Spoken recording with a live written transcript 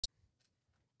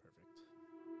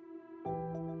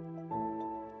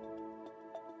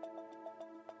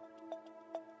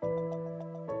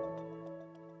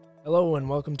Hello and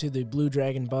welcome to the Blue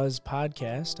Dragon Buzz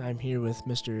podcast. I'm here with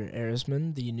Mr.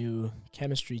 Ehrisman, the new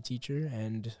chemistry teacher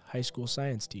and high school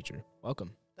science teacher.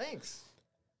 Welcome. Thanks.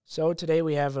 So today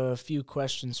we have a few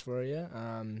questions for you.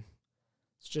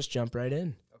 Let's just jump right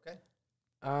in. Okay.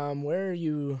 Where are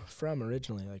you from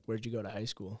originally? Like, where'd you go to high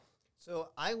school? So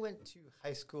I went to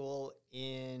high school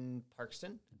in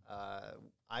Parkston.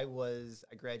 I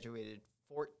graduated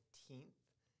 14th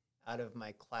out of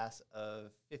my class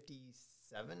of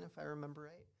 57, if I remember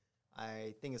right.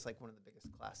 I think it's like one of the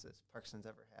biggest classes Parkston's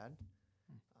ever had.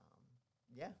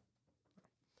 Yeah.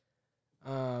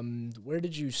 Where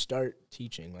did you start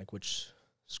teaching? Like, which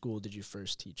school did you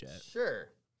first teach at? Sure.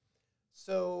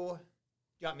 So,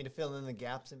 you want me to fill in the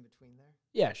gaps in between there?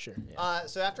 Yeah, sure. Yeah.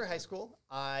 So after high school,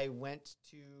 I went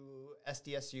to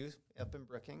SDSU up in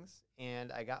Brookings,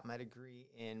 and I got my degree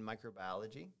in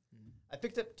microbiology. I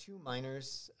picked up two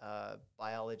minors,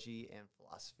 biology and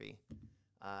philosophy.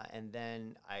 And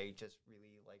then I just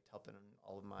really liked helping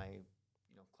all of my,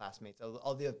 classmates,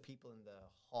 all the other people in the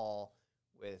hall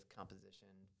with composition,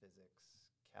 physics,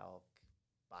 calc,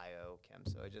 bio, chem.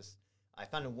 So I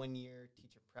found a one-year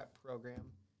teacher prep program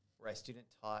where I student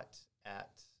taught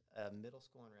at a middle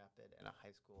school in Rapid and a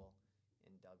high school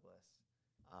in Douglas,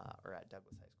 or at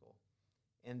Douglas High School.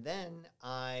 And then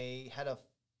I had a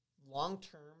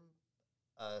long-term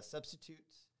substitute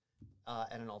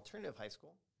at an alternative high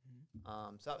school.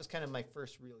 So that was kind of my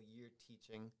first real year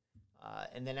teaching.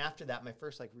 And then after that, my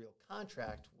first real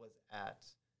contract was at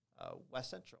West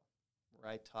Central,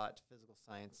 where I taught physical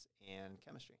science and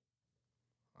chemistry.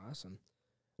 Awesome.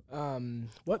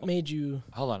 What made you...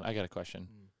 Hold on, I got a question.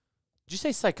 Did you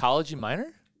say psychology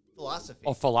minor? Philosophy.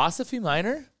 Oh, philosophy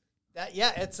minor?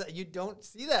 It's you don't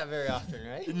see that very often,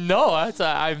 right? No,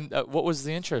 I'm. What was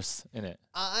the interest in it?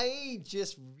 I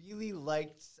just really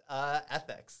liked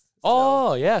ethics.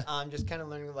 Oh, yeah. I'm just kind of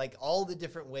learning all the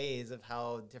different ways of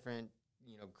how different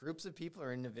groups of people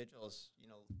or individuals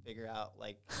figure out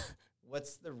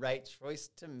what's the right choice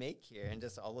to make here, and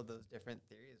just all of those different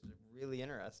theories are really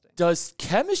interesting. Does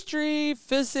chemistry,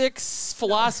 physics,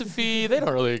 philosophy, they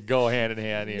don't really go hand in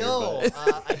hand here. No,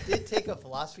 I did take a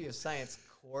philosophy of science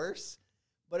course,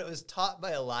 but it was taught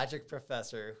by a logic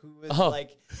professor who was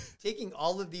taking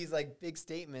all of these big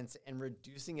statements and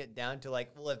reducing it down to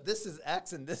well, if this is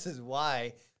X and this is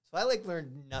Y. So I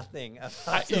learned nothing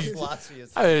about the philosophy of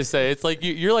science. I was going to say, it's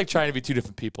you're trying to be two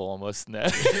different people almost in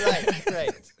that.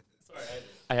 Right. Sorry,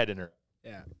 I had to interrupt.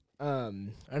 Yeah.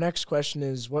 Our next question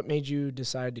is, what made you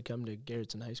decide to come to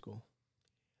Garrettson High School?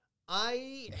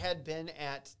 I had been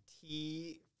at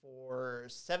T for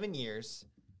 7 years.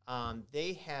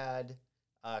 They had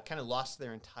kind of lost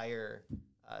their entire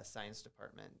science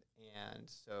department. And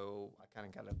so I kind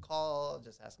of got a call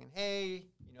just asking, hey,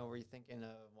 were you thinking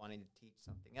of wanting to teach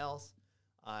something else?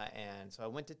 And so I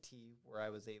went to T, where I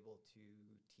was able to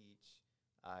teach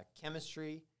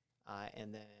chemistry.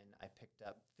 And then I picked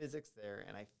up physics there,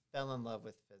 and I fell in love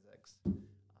with physics.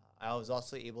 I was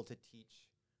also able to teach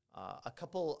a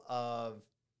couple of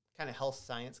kind of health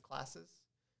science classes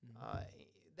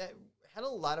that had a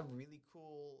lot of really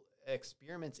cool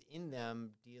experiments in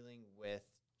them dealing with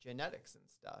genetics and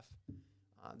stuff.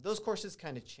 Those courses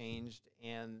kind of changed,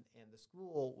 and the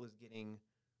school was getting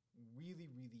really,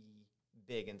 really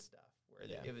big and stuff, where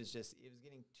it was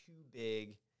getting too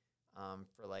big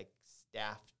for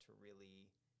staff to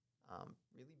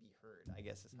really be heard, I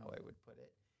guess is how I would put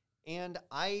it. And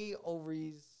I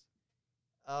always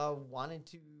wanted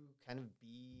to kind of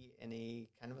be in a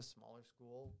kind of a smaller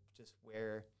school, just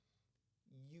where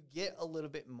you get a little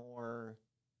bit more,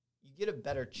 you get a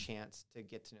better chance to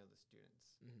get to know the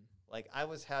students. I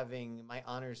was having my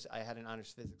honors, I had an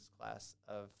honors physics class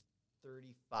of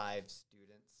 35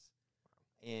 students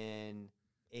in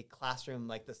a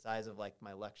classroom the size of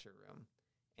my lecture room,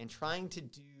 and trying to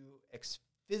do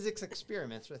physics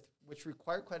experiments which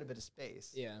required quite a bit of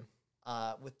space. Yeah.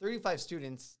 With 35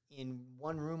 students in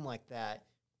one room like that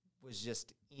was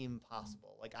just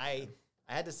impossible. I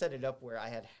had to set it up where I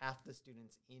had half the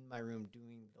students in my room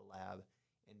doing the lab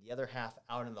and the other half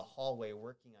out in the hallway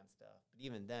working on stuff. But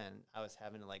even then, I was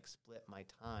having to split my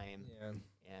time. Yeah.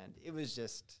 And it was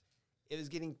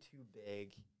getting too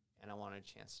big, and I wanted a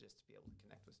chance just to be able to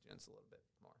connect with students a little bit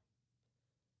more.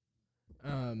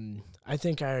 I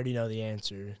think I already know the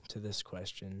answer to this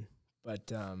question,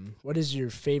 but what is your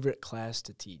favorite class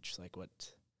to teach?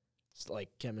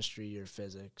 Chemistry or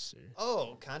physics? Or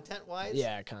Oh, content-wise?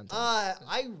 Yeah, content.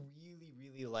 I really,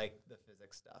 really like the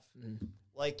physics stuff. Mm-hmm.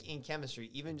 In chemistry,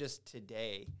 even just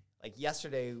today,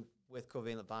 yesterday with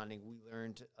covalent bonding, we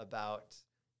learned about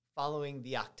following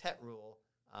the octet rule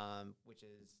which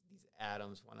is these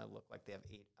atoms want to look like they have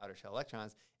 8 outer shell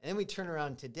electrons. And then we turn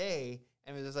around today,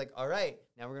 and we're just like, all right,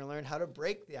 now we're going to learn how to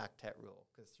break the octet rule,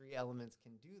 because 3 elements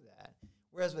can do that.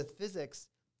 Whereas with physics,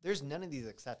 there's none of these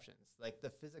exceptions. Like, the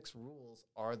physics rules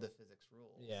are the physics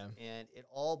rules. Yeah. And it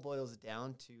all boils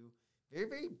down to very,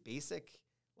 very basic,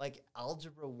 like,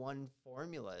 algebra 1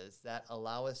 formulas that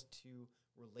allow us to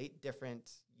relate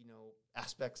different,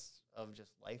 aspects of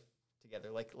just life together,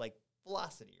 like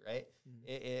velocity, right?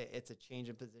 It's a change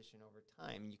in position over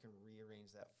time. You can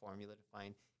rearrange that formula to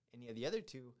find any of the other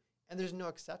 2, and there's no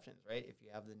exceptions, right? If you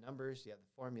have the numbers, you have the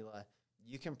formula,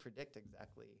 you can predict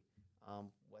exactly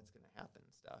what's going to happen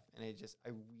and stuff. And I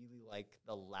really like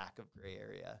the lack of gray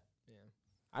area. Yeah.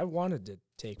 I wanted to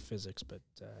take physics, but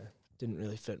didn't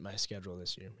really fit my schedule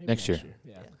this year. Maybe Next year.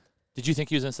 Yeah. Did you think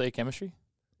he was going to say chemistry?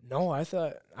 No,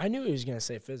 I knew he was going to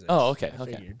say physics. Oh, okay, I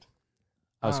okay. figured.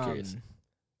 I was curious.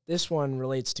 This one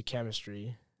relates to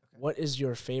chemistry. Okay. What is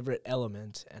your favorite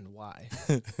element and why?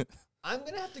 I'm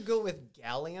going to have to go with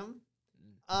gallium.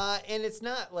 And it's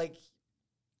not like,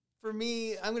 for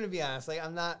me, I'm going to be honest, like,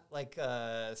 I'm not like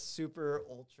a super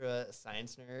ultra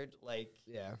science nerd. Like,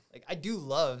 I do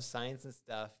love science and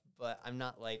stuff, but I'm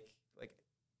not like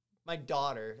my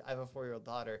daughter. I have a 4-year-old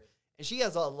daughter, and she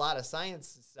has a lot of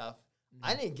science stuff.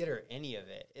 I didn't get her any of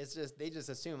it. It's just, they just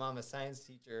assume I'm a science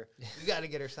teacher. You got to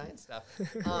get her science stuff.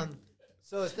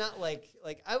 So it's not like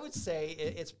I would say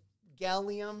it's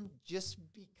gallium just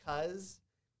because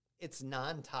it's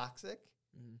non-toxic.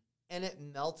 And it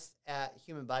melts at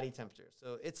human body temperature.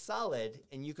 So it's solid,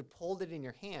 and you could hold it in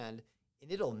your hand, and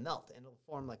it'll melt, and it'll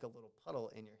form like a little puddle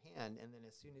in your hand. And then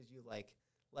as soon as you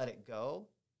let it go,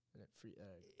 and it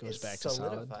goes back to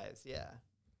solidifies. solid. Yeah,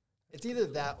 it's either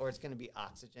that or it's going to be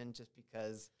oxygen, just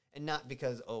because, and not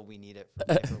because we need it for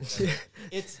life or whatever.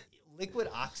 It's liquid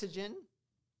oxygen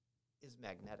is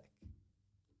magnetic.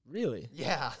 Really?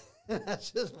 Yeah,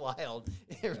 that's just wild.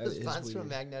 It responds to a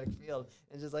magnetic field,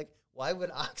 and just like, why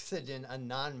would oxygen, a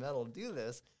non-metal, do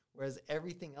this? Whereas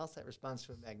everything else that responds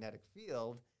to a magnetic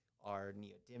field are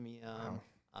neodymium,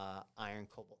 iron,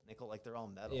 cobalt, nickel, like they're all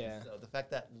metals. Yeah. So the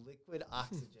fact that liquid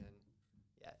oxygen,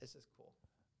 it's just cool.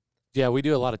 Yeah, we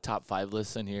do a lot of top 5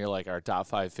 lists in here, like our top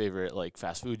 5 favorite like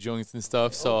fast food joints and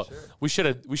stuff. So Sure. we should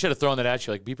have thrown that at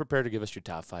you. Like, be prepared to give us your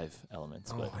top 5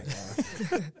 elements. Oh But my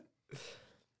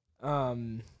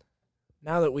God.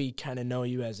 Now that we kind of know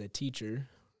you as a teacher,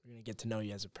 we're going to get to know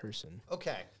you as a person.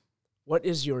 Okay. What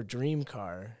is your dream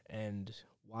car, and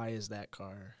why is that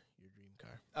car your dream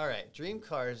car? All right. Dream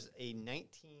car's a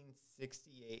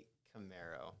 1968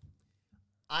 Camaro.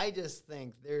 I just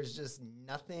think there's just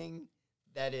nothing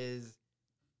that is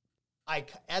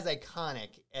as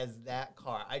iconic as that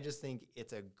car. I just think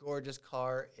it's a gorgeous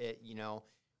car. It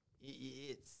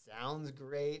sounds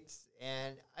great,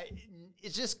 and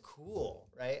it's just cool,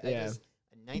 right? Yeah.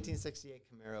 A 1968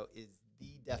 Camaro is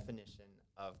the definition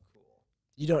of cool.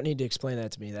 You don't need to explain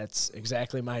that to me. That's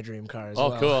exactly my dream car as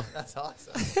oh, well. cool. That's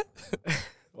awesome.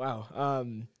 Wow.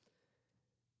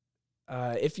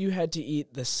 If you had to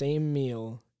eat the same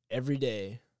meal every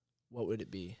day, what would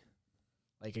it be?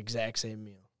 Like, exact same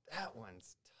meal. That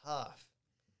one's tough.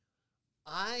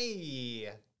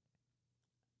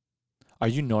 Do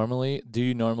you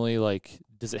normally like,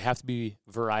 does it have to be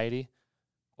variety?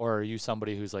 Or are you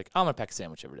somebody who's like, I'm going to pack a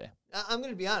sandwich every day? I'm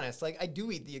going to be honest. Like, I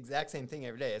do eat the exact same thing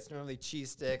every day. It's normally cheese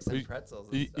sticks and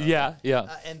pretzels and stuff. Yeah.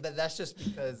 But that's just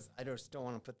because I just don't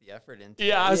want to put the effort into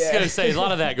Yeah, it. I was going to say, a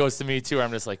lot of that goes to me, too, where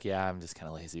I'm just like, I'm just kind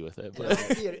of lazy with it.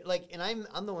 And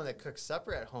I'm the one that cooks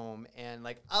supper at home, and,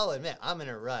 like, I'll admit, I'm in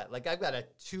a rut. Like, I've got a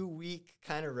 2-week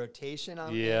kind of rotation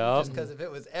on me, just because if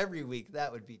it was every week,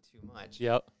 that would be too much.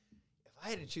 Yep. If I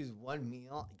had to choose one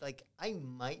meal, like, I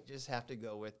might just have to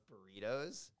go with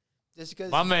burritos. Just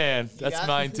because My man, that's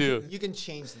mine too. You can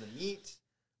change the meat.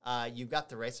 You've got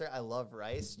the rice there. I love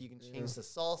rice. You can change the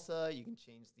salsa. You can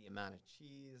change the amount of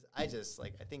cheese. I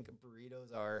think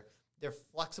burritos they're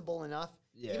flexible enough.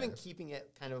 Yeah. Even keeping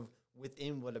it kind of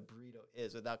within what a burrito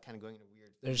is without kind of going into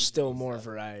weird. There's still more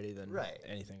variety than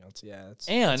anything else. Yeah, that's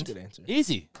a good answer.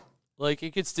 Easy. Like,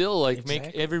 you could still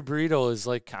make every burrito is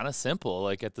like kind of simple.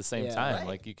 Like, at the same time, right.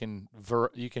 like you can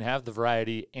have the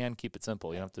variety and keep it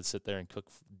simple. You don't have to sit there and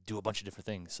do a bunch of different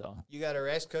things. So you got a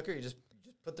rice cooker. You just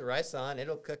put the rice on.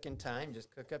 It'll cook in time. Just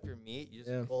cook up your meat. You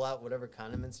just pull out whatever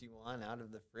condiments you want out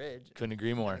of the fridge. Couldn't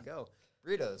agree more. There you go.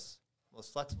 Burritos,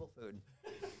 most flexible food.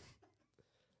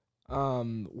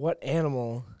 What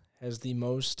animal has the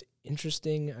most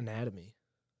interesting anatomy,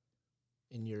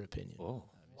 in your opinion? Whoa.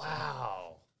 Wow.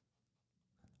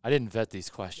 I didn't vet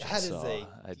these questions. That is so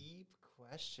a deep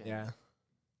question. Yeah.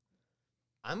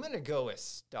 I'm going to go with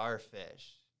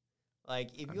starfish. Like,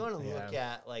 if you want to look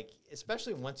Yeah. at, like,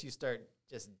 especially once you start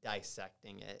just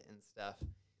dissecting it and stuff,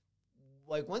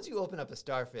 like, once you open up a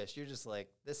starfish, you're just like,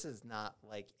 this is not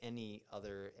like any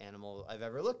other animal I've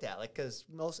ever looked at. Like, because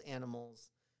most animals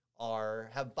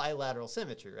have bilateral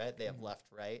symmetry, right? They have left,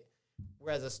 right.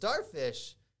 Whereas a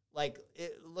starfish, like,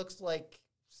 it looks like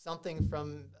something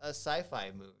from a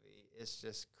sci-fi movie. It's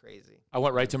just crazy. I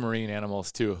went right to marine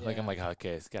animals too. Like, I'm like,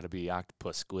 okay, it's got to be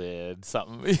octopus, squid,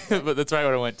 something. But that's right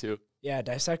what I went to. Yeah,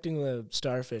 dissecting the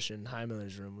starfish in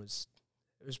Heimler's room was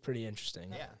pretty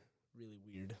interesting. Yeah. Really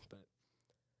weird, but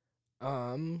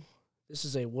this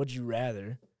is a would you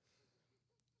rather.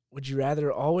 Would you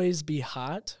rather always be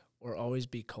hot or always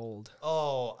be cold?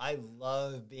 Oh, I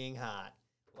love being hot.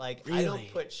 Like, I Really?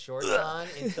 don't put shorts on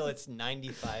until it's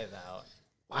 95 out.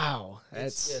 Wow,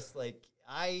 It's that's just like,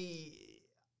 I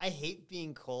hate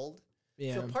being cold.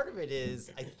 yeah. So part of it is,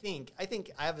 I think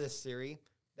I have this theory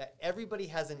that everybody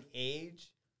has an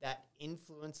age that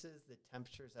influences the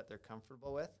temperatures that they're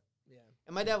comfortable with. Yeah.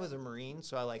 And my dad was a Marine,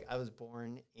 so I was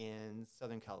born in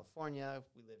Southern California.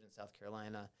 We lived in South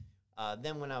Carolina.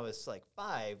 Then when I was like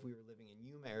 5, we were living in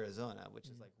Yuma, Arizona, which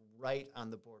is like right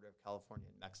on the border of California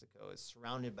and Mexico. It's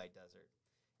surrounded by desert.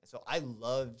 And so I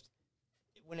loved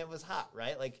when it was hot,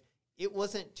 right? Like, it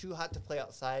wasn't too hot to play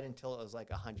outside until it was like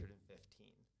 115.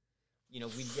 You know,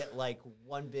 we'd get like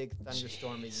one big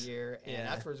thunderstorm a year, and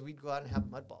Yeah. afterwards we'd go out and have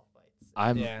mud ball fights.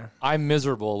 I'm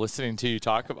miserable listening to you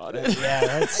talk about it. Yeah,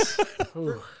 that's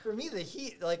For me, the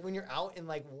heat, like when you're out in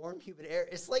like warm, humid air,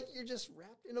 it's like you're just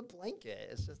wrapped in a blanket.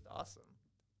 It's just awesome.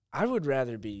 I would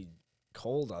rather be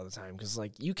cold all the time because,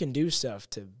 like, you can do stuff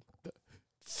to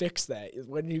fix that.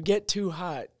 When you get too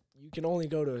hot, you can only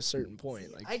go to a certain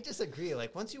point. Like, I disagree.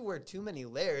 Like, once you wear too many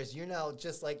layers, you're now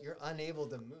just like, you're unable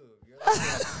to move.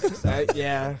 You're like,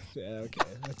 yeah, okay,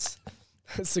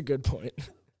 that's a good point.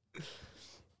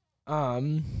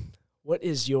 What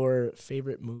is your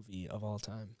favorite movie of all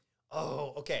time?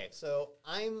 oh, okay. So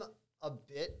I'm a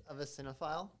bit of a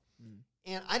cinephile,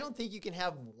 and I don't think you can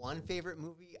have one favorite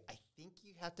movie. I think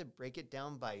you have to break it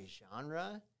down by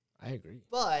genre. I agree.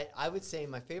 But I would say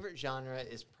my favorite genre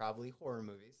is probably horror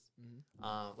movies.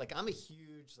 Like, I'm a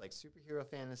huge like superhero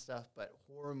fan and stuff, but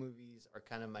horror movies are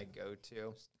kind of my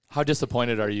go-to. How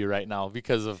disappointed are you right now?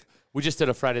 Because we just did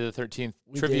a Friday the 13th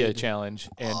We trivia did. challenge,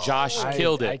 and Josh I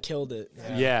killed it. I killed it.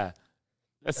 Yeah.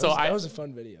 That was a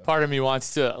fun video. Part of me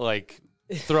wants to like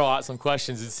throw out some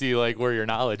questions and see like where your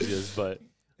knowledge is, but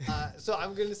So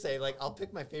I'm going to say, like, I'll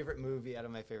pick my favorite movie out of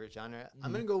my favorite genre.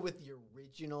 I'm going to go with the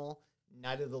original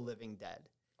Night of the Living Dead.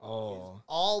 Oh, It's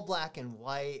all black and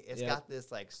white. It's Yep. got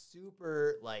this like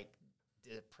super like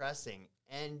depressing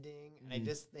ending, and I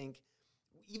just think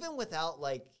even without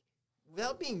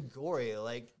being gory,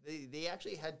 like they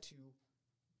actually had to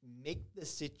make the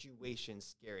situation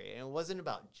scary, and it wasn't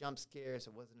about jump scares.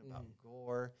 It wasn't about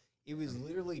gore. It was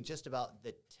literally just about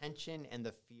the tension and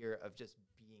the fear of just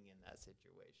being in that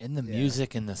situation. and the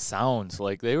music and the sounds,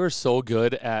 like they were so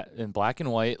good at in black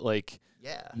and white, like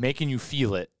Yeah. making you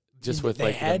feel it just with they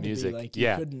like the had to be, music. like, you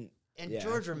Yeah. couldn't. And Yeah.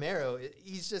 George Romero,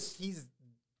 he's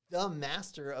the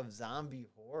master of zombie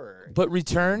horror. But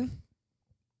Return,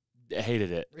 I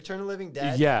hated it. Return of the Living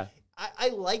Dead. Yeah. I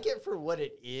like it for what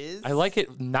it is. I like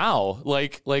it now,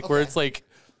 like where Okay. it's like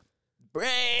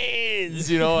brains,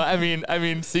 you know. I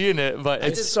mean, seeing it, but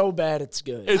It's it's so bad, it's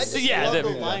good. I it's just yeah, love that- the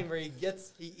line where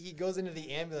he goes into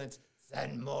the ambulance.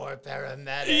 Send more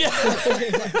paramedics. Yeah.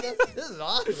 This is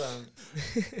awesome.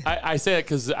 I say that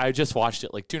because I just watched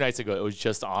it like 2 nights ago. It was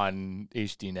just on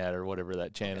HDNet or whatever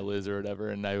that channel is or whatever,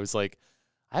 and I was like,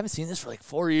 I haven't seen this for like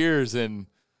 4 years, and I'm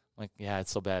like, yeah,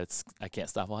 it's so bad. I can't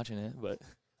stop watching it, but.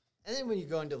 And then when you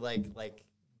go into like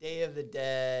Day of the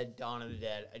Dead, Dawn of the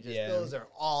Dead, Yeah. those are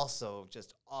also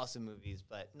just awesome movies.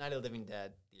 But Night of the Living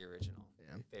Dead, the original,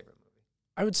 favorite movie.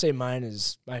 I would say mine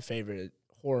is my favorite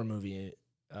horror movie.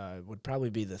 Would probably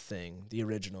be The Thing, the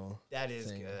original. That is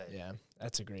Thing. good. Yeah,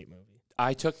 that's a great movie.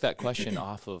 I took that question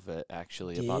off of it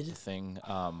actually about Did? the thing.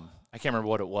 I can't remember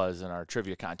what it was in our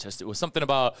trivia contest. It was something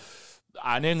about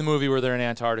I named the movie where they're in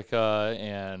Antarctica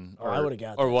and I would've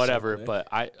got or that so whatever. quick. But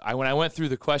I when I went through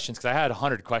the questions because I had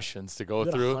 100 questions to go You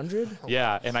got through. 100?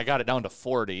 Yeah, and I got it down to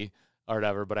 40 or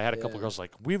whatever. But I had a couple Yeah. girls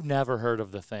like, we've never heard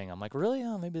of the thing. I'm like, really?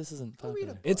 Oh, maybe this isn't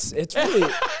popular. It's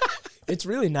really it's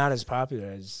really not as popular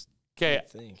as Okay,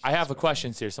 you think. I have a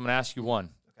questions here, so I'm gonna ask you one.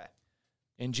 Okay.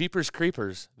 In Jeepers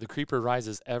Creepers, the creeper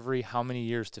rises every how many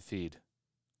years to feed?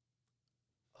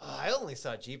 Oh, I only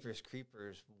saw Jeepers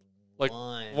Creepers Like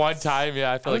once. one time,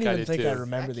 yeah. I I feel don't like I even did think too. I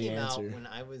remember That the came answer. out when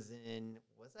I was in.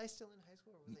 Was I still in high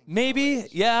school? Or was Maybe,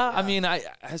 college. yeah. I mean, I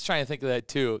was trying to think of that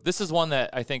too. This is one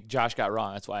that I think Josh got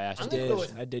wrong. That's why I asked I'm you. gonna go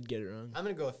with- I did get it wrong. I'm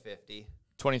gonna go with 50.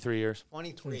 23 years.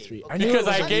 23. 23. Okay. I knew it Because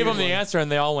was I a gave them weird the one. answer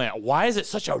and they all went, "Why is it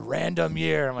such a random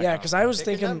year?" I'm like, Yeah, "Oh." because I was Pick a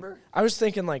thinking,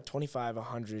 number. like 25,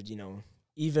 100.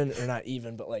 Even or not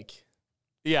even, but like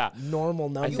Yeah, normal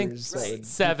I numbers. think right. that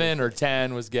 7 or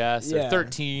 10 was guessed, or Yeah.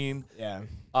 13. yeah.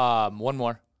 One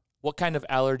more. What kind of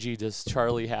allergy does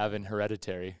Charlie have in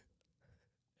Hereditary?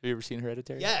 Have you ever seen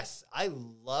Hereditary? Yes, I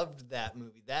loved that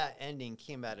movie. That ending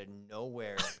came out of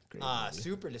nowhere. Great movie.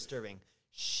 Super disturbing.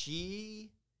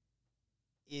 She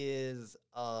is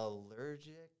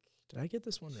allergic Did I get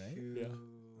this one right? to. Yeah.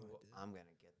 I'm gonna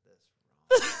get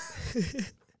this wrong.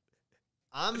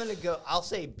 I'm gonna go. I'll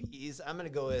say bees. I'm gonna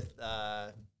go with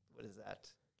what is that?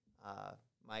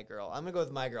 My girl. I'm gonna go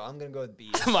with my girl. I'm gonna go with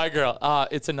bees. My girl.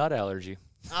 It's a nut allergy.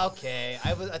 Okay,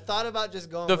 I thought about just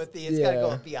going The- with the. It's gotta go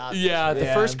Yeah. with the obvious. Yeah, the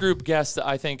Yeah. first group guessed,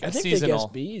 I think, I think seasonal. they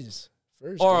guessed bees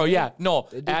first. Oh, didn't they? yeah. No,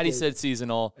 They did Addie get- said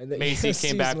seasonal. And they Macy guessed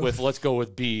came back seasonal. with, let's go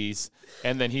with bees.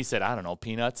 And then he said, I don't know,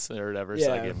 peanuts or whatever.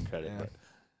 So I Yeah, gave him credit. yeah. But.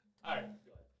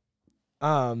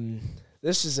 All right.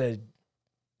 This is a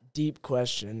deep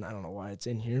question. I don't know why it's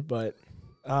in here, but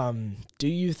do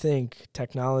you think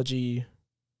technology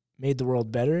made the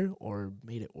world better or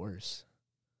made it worse?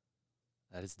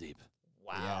 That is deep.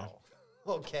 Wow.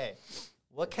 Okay.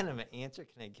 What kind of an answer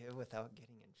can I give without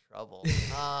getting in trouble?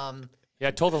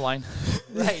 Yeah, told the line.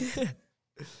 Right.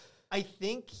 I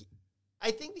think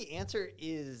the answer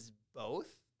is both.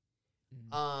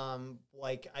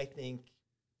 Like I think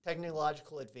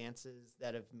technological advances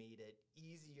that have made it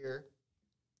easier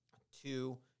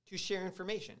to share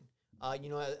information.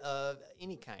 Of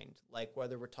any kind, like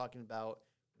whether we're talking about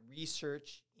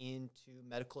research into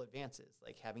medical advances,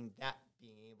 like having that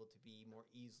being able to be more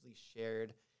easily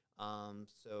shared.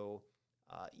 So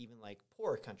even like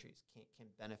poorer countries can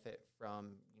benefit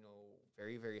from,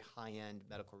 very, very high-end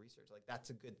medical research. Like that's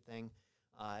a good thing.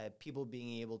 People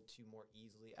being able to more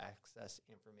easily access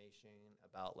information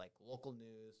about like local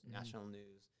news, national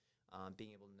news,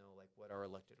 being able to know like what our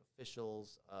elected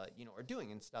officials, are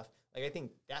doing and stuff. Like I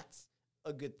think that's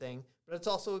a good thing, but it's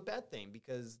also a bad thing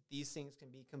because these things can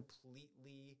be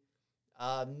completely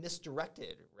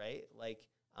misdirected, right? Like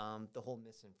the whole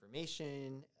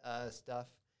misinformation stuff,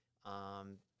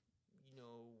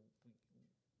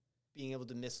 being able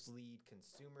to mislead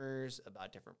consumers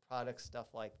about different products, stuff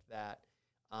like that.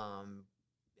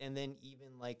 And then even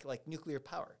like nuclear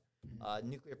power.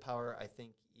 Nuclear power, I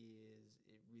think, is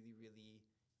a really, really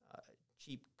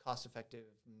cheap, cost-effective,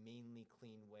 mainly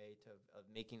clean way of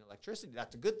making electricity.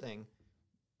 That's a good thing.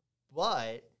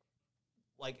 But,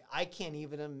 like, I can't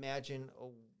even imagine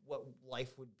what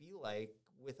life would be like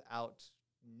without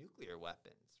nuclear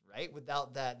weapons, right?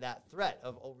 Without that threat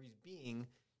of always being,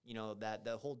 that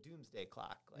the whole doomsday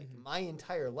clock. Like, my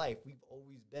entire life, we've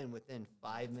always been within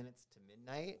 5 minutes to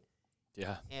midnight.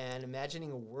 Yeah. And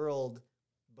imagining a world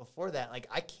before that, like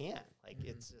I can't. Like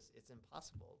it's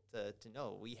impossible to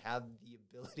know. We have the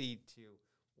ability to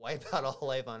wipe out all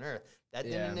life on Earth. That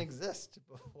didn't exist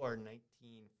before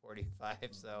 1945.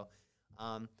 So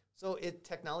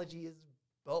technology is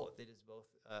both. It is both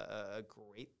a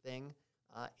great thing,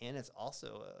 and it's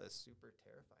also a super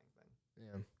terrifying thing.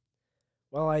 Yeah.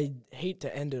 Well, I hate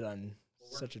to end it on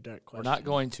such a dark question. We're not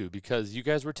going to because you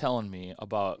guys were telling me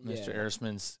about Yeah. Mr.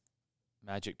 Ehrisman's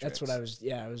magic tricks. That's what I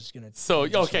was going to. So,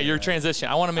 okay, your transition.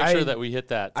 I want to make sure that we hit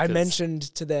that. I 'cause- mentioned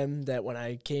to them that when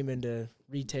I came in to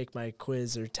retake my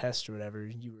quiz or test or whatever,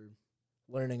 you were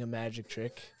learning a magic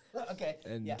trick. Okay.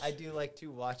 And Yeah, I do like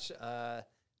to watch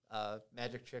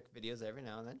magic trick videos every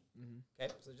now and then.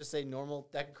 Okay, so just say normal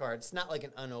deck of cards. It's not like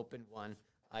an unopened one.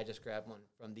 I just grabbed one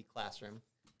from the classroom.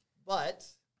 But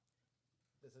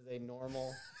this is a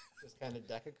normal, just kind of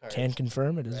deck of cards. Can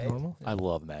confirm it is Right? normal. I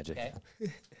love magic. Okay.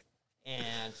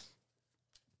 And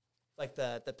like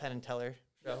the Penn and Teller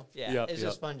show. Yeah, Yep, it's yep.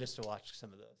 just fun just to watch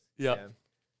some of those. Yep. Yeah.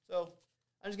 So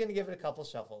I'm just going to give it a couple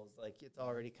shuffles. Like it's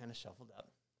already kind of shuffled up.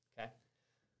 Okay.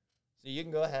 So you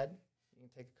can go ahead. You can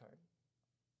take a card.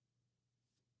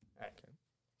 All right. Okay.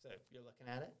 So you're looking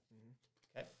at it.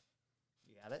 Okay.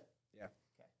 You got it? Yeah.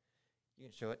 Okay. You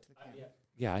can show it to the camera.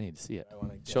 Yeah, I need to see it. I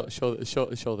want to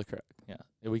Show the correct. Yeah,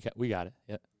 we got it.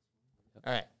 Yeah.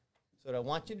 All right. So what I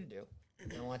want you to do,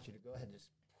 I want you to go ahead and just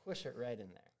push it right in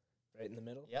there. right in the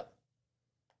middle. Yep.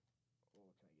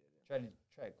 Try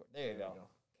it. There you go.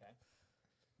 Okay.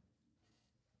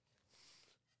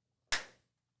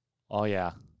 Oh yeah.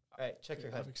 All right. Check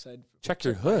your I'm hood. excited. Check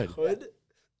your hood. Hood.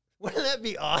 Wouldn't that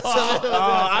be awesome?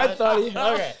 Oh, I thought he.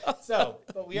 Okay. So,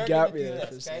 but we You are got going to me do there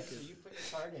for a this. Okay. So second. you put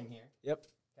your card in here. Yep.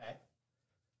 Okay.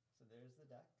 So there's the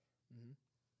deck.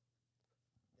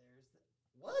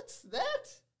 What's that?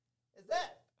 Is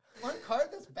that one card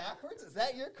that's backwards? Is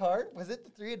that your card? Was it the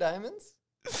 3 of diamonds?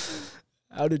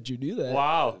 How did you do that?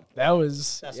 Wow.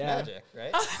 That's magic,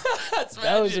 right? That's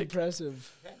That was magic.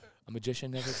 impressive. A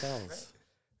magician never tells.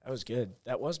 That was good.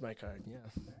 That was my card. Yeah.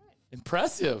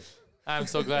 Impressive. I'm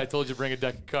so glad I told you to bring a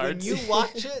deck of cards. When you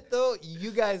watch it, though,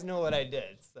 you guys know what I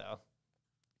did. So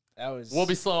That was. We'll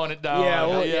be slowing it down. Yeah,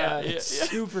 well, yeah. it's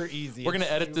super easy. We're going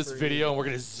to edit this video and we're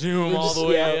going to zoom We're all just- the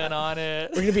way yeah. in on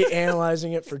it. We're gonna be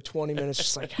analyzing it for 20 minutes,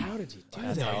 just like, how did you do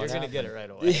That's that? how You're it's going to get it right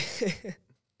away.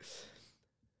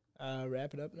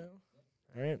 Wrap it up now.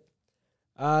 All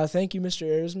right. Thank you, Mr.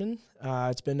 Ehrisman.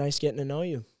 It's been nice getting to know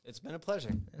you. It's been a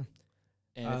pleasure.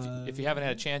 And if you haven't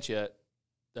had a chance yet,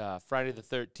 Friday the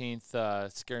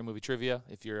 13th, Scary Movie Trivia,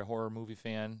 if you're a horror movie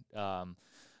fan.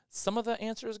 Some of the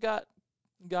answers got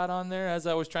on there as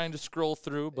I was trying to scroll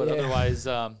through, but Yeah. otherwise,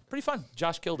 pretty fun.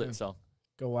 Josh killed it, so.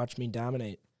 Go watch me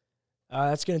dominate.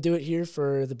 That's going to do it here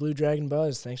for the Blue Dragon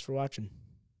Buzz. Thanks for watching.